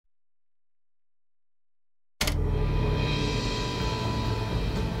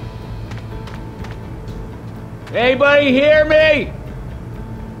Anybody hear me?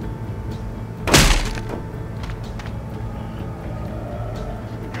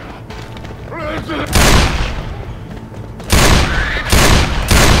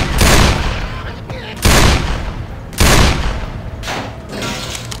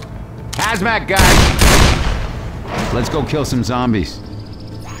 Hazmat guys! Let's go kill some zombies.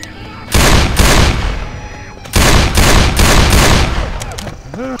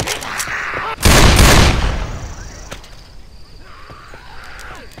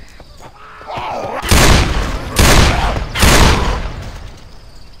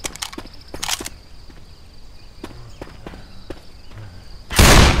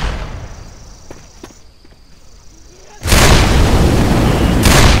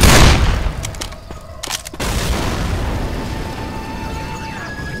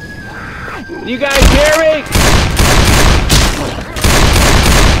 You guys hear me?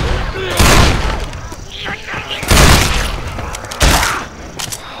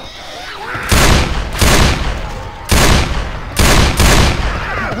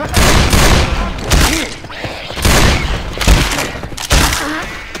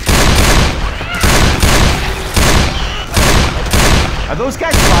 Are those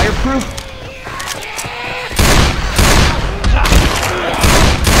guys fireproof?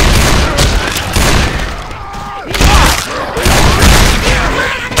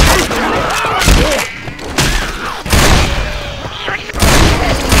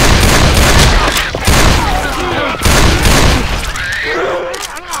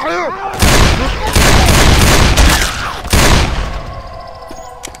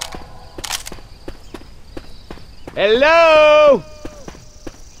 Hello?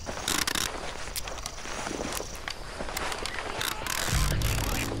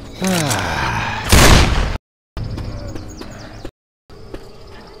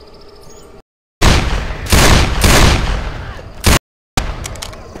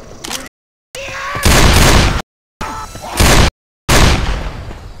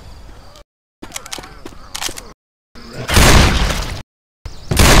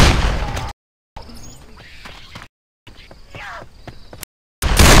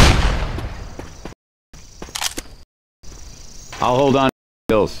 I'll hold on to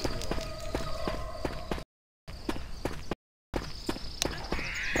the hills.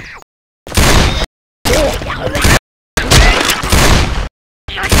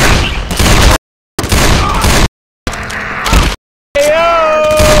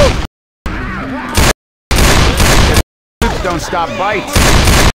 Don't stop bites.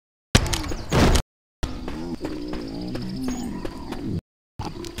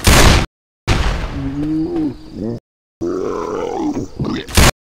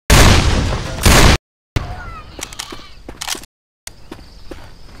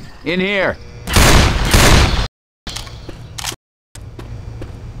 In here.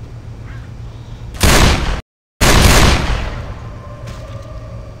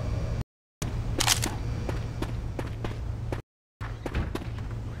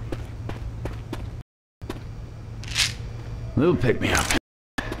 Little pick me up.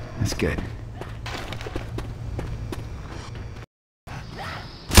 That's good.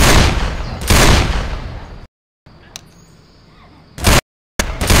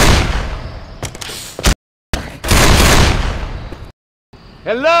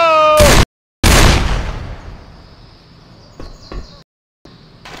 Hello?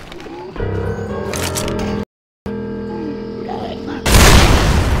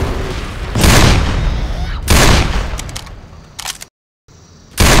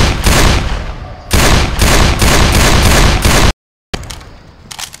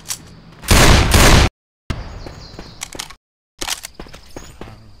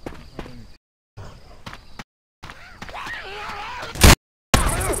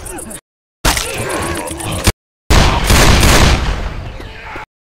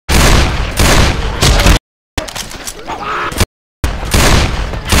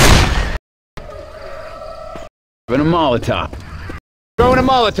 Throwing a Molotov. Throwing a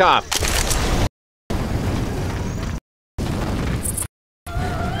Molotov.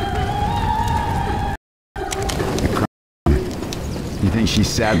 You think she's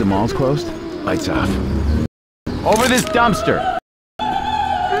sad the mall's closed? Lights off. Over this dumpster!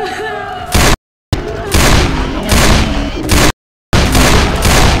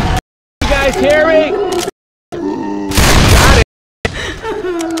 You guys hear me?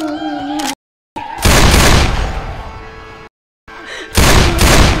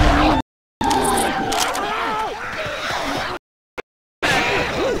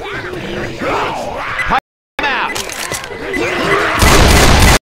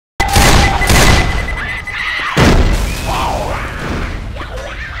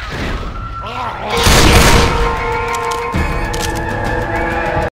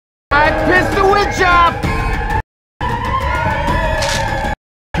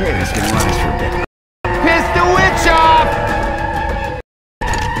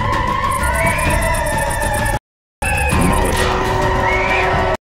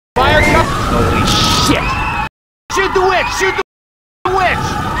 the witch! Shoot the witch!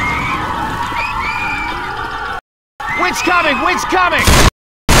 Witch coming! Witch coming!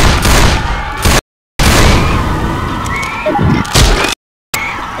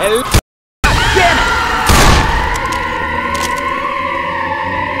 Hello. Damn it!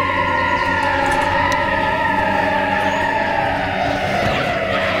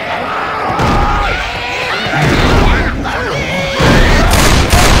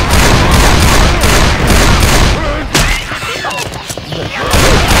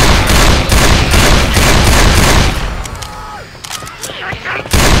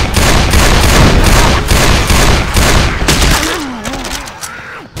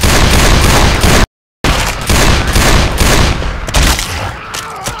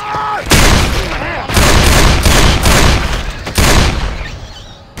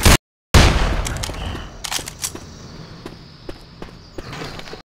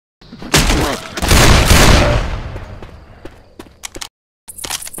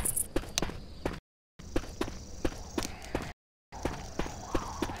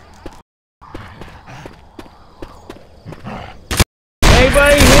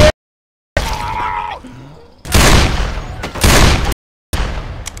 Anybody here?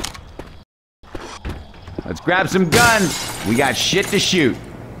 Let's grab some guns. We got shit to shoot.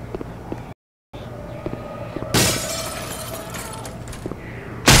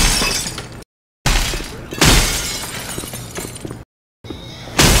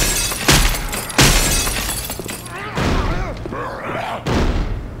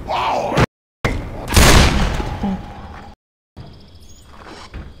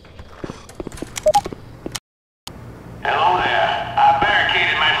 Hello there. I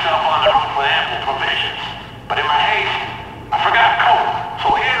barricaded myself on the roof with ample provisions. But in my haste, I forgot coal.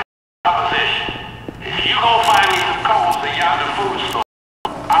 So here's the proposition. If you go find me some coals at yonder food store,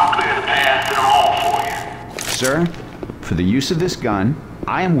 I'll clear the path to the mall for you. Sir, for the use of this gun,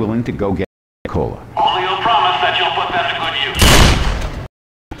 I am willing to go get cola. Only you'll promise that you'll put that to good use.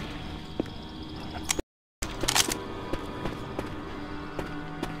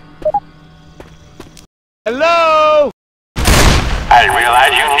 Hello? I didn't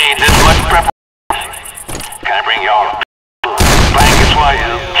realize you need this much preparation. Can I bring y'all blankets while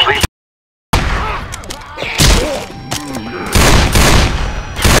you sleep?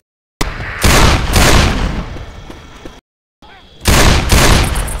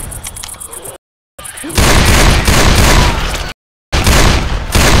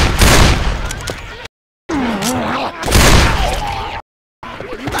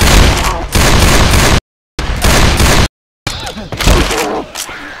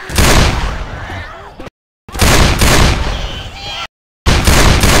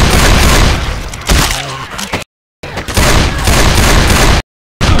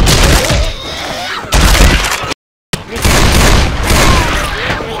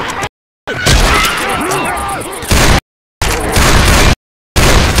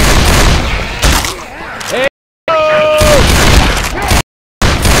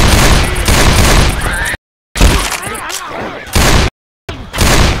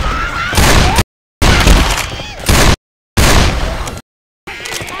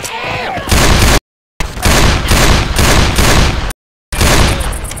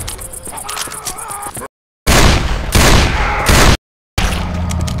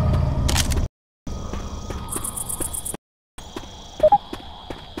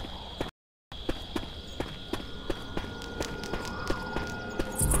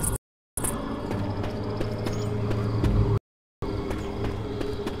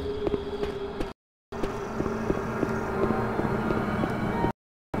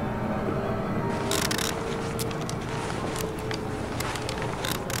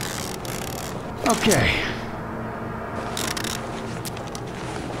 Okay.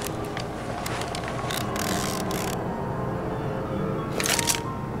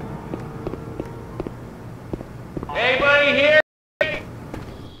 Anybody here?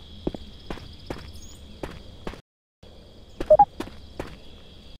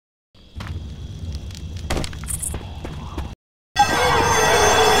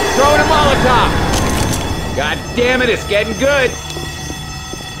 Throwing a Molotov! God damn it, it's getting good!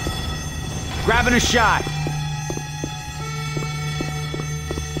 Grabbing a shot.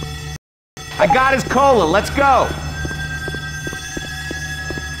 I got his cola. Let's go.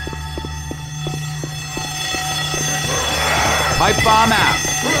 Pipe bomb out.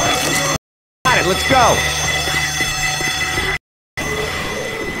 Got it. Let's go.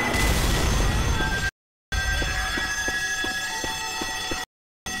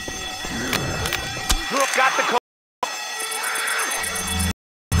 Got the cola.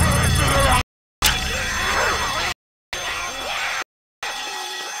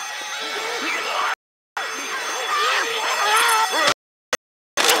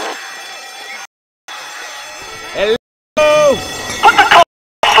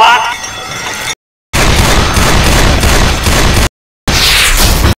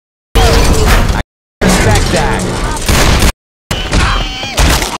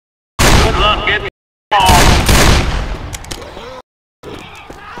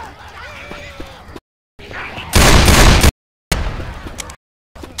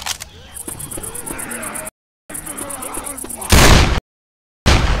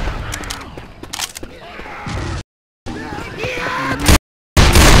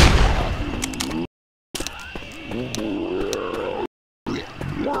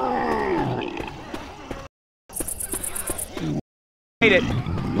 made it.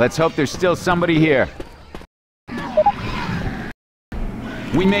 Let's hope there's still somebody here.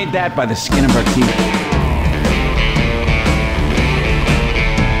 We made that by the skin of our teeth.